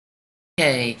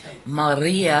Okay,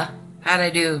 Maria. How'd I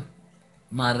do?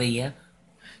 Maria.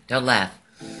 Don't laugh.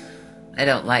 I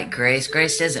don't like Grace.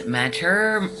 Grace doesn't match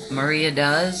her. Maria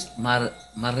does. Maria.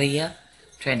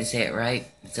 I'm trying to say it right.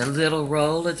 It's a little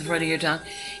roll at the front of your tongue.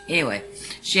 Anyway,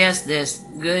 she asked this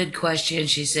good question.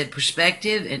 She said,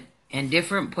 perspective and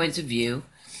different points of view.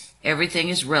 Everything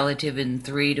is relative in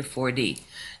 3 to 4D.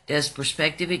 Does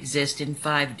perspective exist in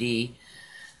 5D?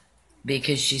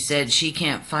 Because she said she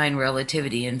can't find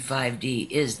relativity in 5D,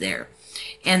 is there?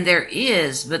 And there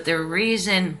is, but the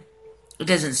reason it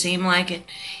doesn't seem like it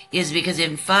is because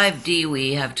in 5D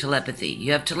we have telepathy.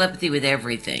 You have telepathy with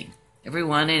everything.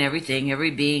 Everyone and everything,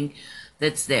 every being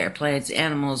that's there. Plants,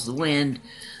 animals, the wind,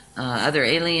 other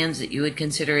aliens that you would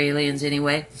consider aliens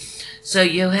anyway. So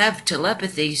you have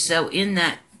telepathy, so in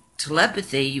that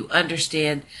telepathy you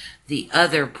understand the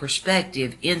other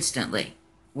perspective instantly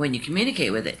when you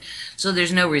communicate with it. So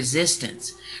there's no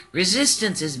resistance.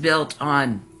 Resistance is built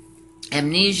on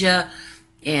amnesia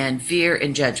and fear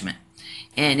and judgment.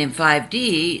 And in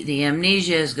 5D, the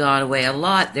amnesia has gone away a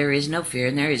lot. There is no fear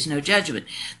and there is no judgment.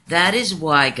 That is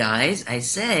why, guys, I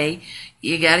say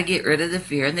you got to get rid of the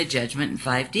fear and the judgment in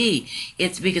 5D.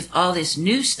 It's because all this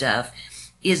new stuff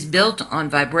is built on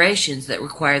vibrations that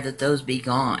require that those be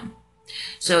gone.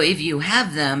 So if you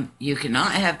have them, you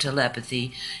cannot have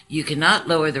telepathy, you cannot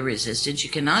lower the resistance, you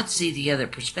cannot see the other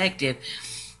perspective,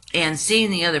 and seeing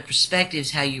the other perspective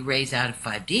is how you raise out of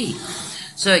 5D.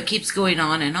 So it keeps going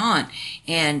on,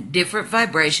 and different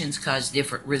vibrations cause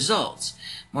different results.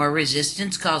 More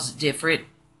resistance causes different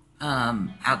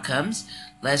outcomes.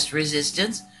 Less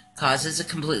resistance causes a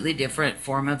completely different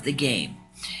form of the game.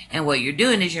 And what you're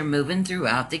doing is you're moving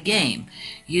throughout the game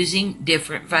using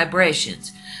different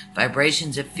vibrations.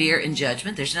 Vibrations of fear and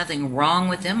judgment. There's nothing wrong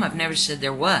with them. I've never said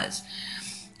there was.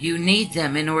 You need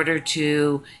them in order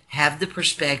to have the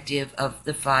perspective of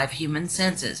the 5 human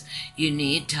senses. You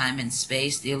need time and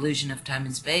space, the illusion of time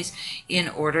and space, in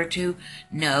order to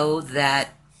know that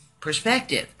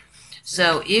perspective.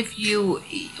 So if you,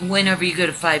 whenever you go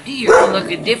to 5D, you're going to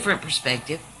look at a different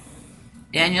perspective.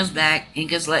 Daniel's back.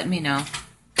 Inca's letting me know.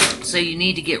 So you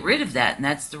need to get rid of that, and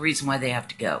that's the reason why they have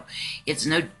to go. It's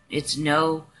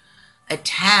no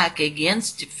attack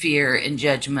against fear and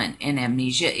judgment and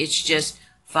amnesia. It's just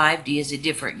 5D is a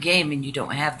different game, and you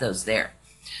don't have those there.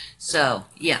 So,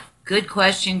 yeah, good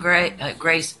question,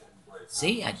 Grace.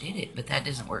 See, I did it, but that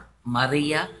doesn't work.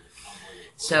 Maria.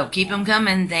 So keep them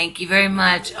coming. Thank you very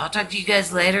much. I'll talk to you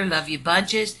guys later. Love you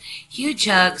bunches. Huge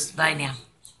hugs. Bye now.